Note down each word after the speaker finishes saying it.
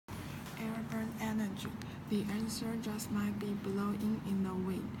energy? The answer just might be blowing in the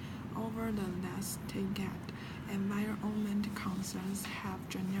wind. Over the last decade, environment concerns have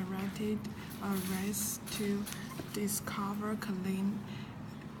generated a race to discover clean,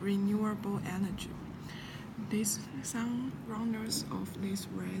 renewable energy. Some runners of this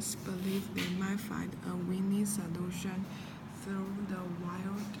race believe they might find a winning solution through the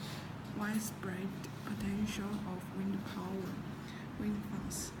widespread potential of wind power. Wind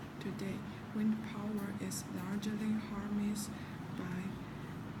farms. Today, wind power is largely harnessed by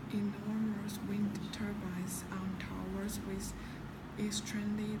enormous wind turbines on towers with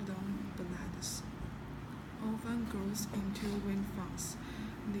extremely long blades. Often goes into wind farms.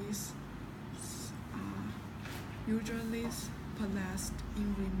 These are usually placed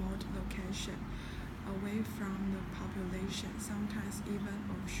in remote locations, away from the population, sometimes even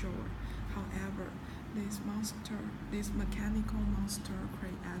offshore. However, this mechanical monster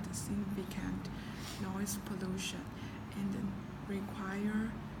creates significant noise pollution and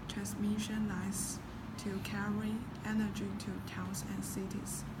require transmission lines to carry energy to towns and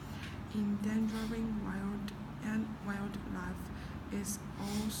cities. Endangering wildlife is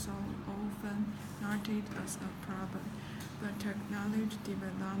also often noted as a problem, but technology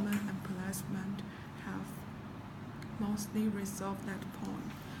development and placement have mostly resolved that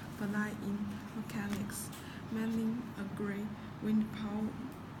point. But like in mechanics, many agree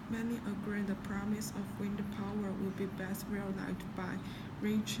the promise of wind power will be best realized by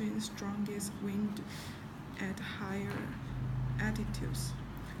reaching strongest wind at higher altitudes.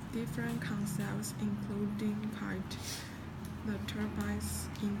 Different concepts including kite, the turbines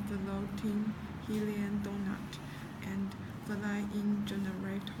in floating helium donut, and flying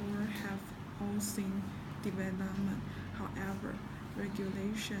generator have all seen development. However,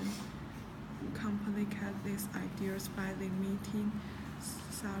 regulation complicates these ideas by limiting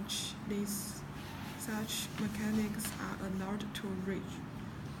such mechanics are allowed to reach.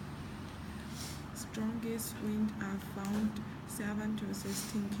 Strongest winds are found 7 to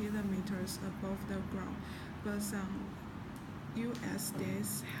 16 kilometers above the ground, but some U.S.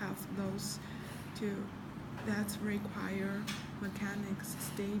 states have those that require mechanics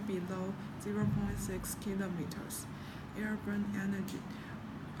stay below 0.6 kilometers. Airborne energy.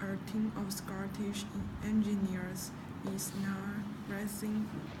 A team of Scottish engineers is now racing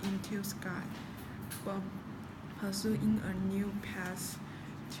into sky, but pursuing a new path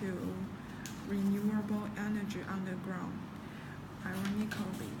to renewable energy on the ground.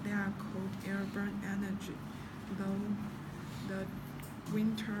 Ironically, they are called airborne energy, though the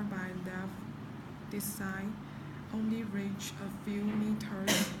wind turbine design only reach a few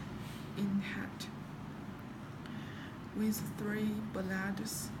meters in height. With 3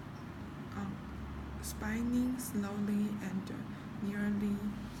 blades spinning slowly and nearly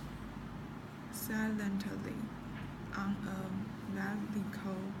silently on a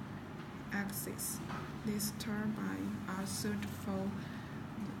vertical axis. These turbines are suited for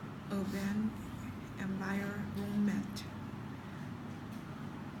urban environment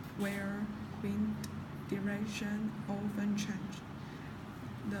where wind direction often change.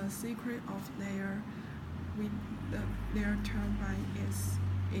 The secret of their turbine is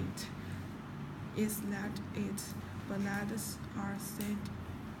that its blades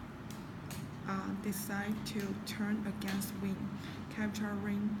are designed to turn against wind,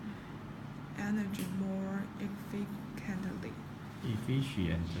 capturing energy more efficiently.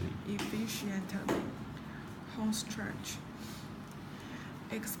 Home stretch.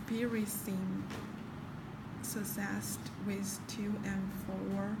 Experiencing success with 2 and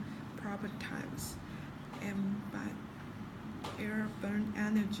 4 prototypes and by airborne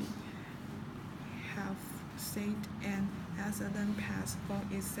energy have set an excellent path for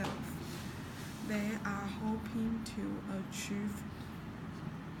itself. They are hoping to achieve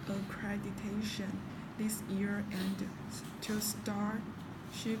accreditation this year and to start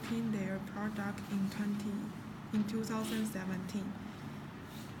shipping their product in 2017.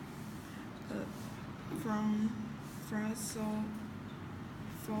 From fossil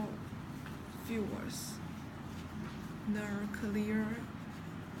fuels, nuclear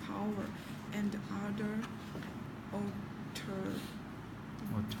power, and other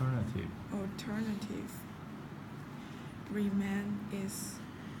alternative remain is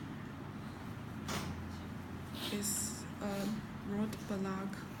a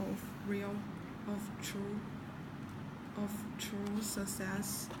roadblock of true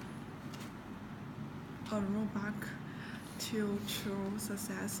success. A roadblock to true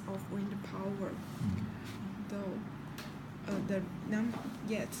success of wind power.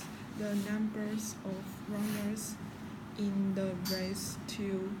 Yet the numbers of runners in the race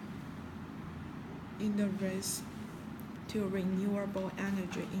to in the race to renewable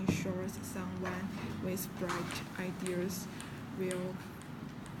energy ensures someone with bright ideas will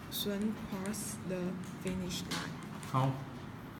soon cross the finish line. 好。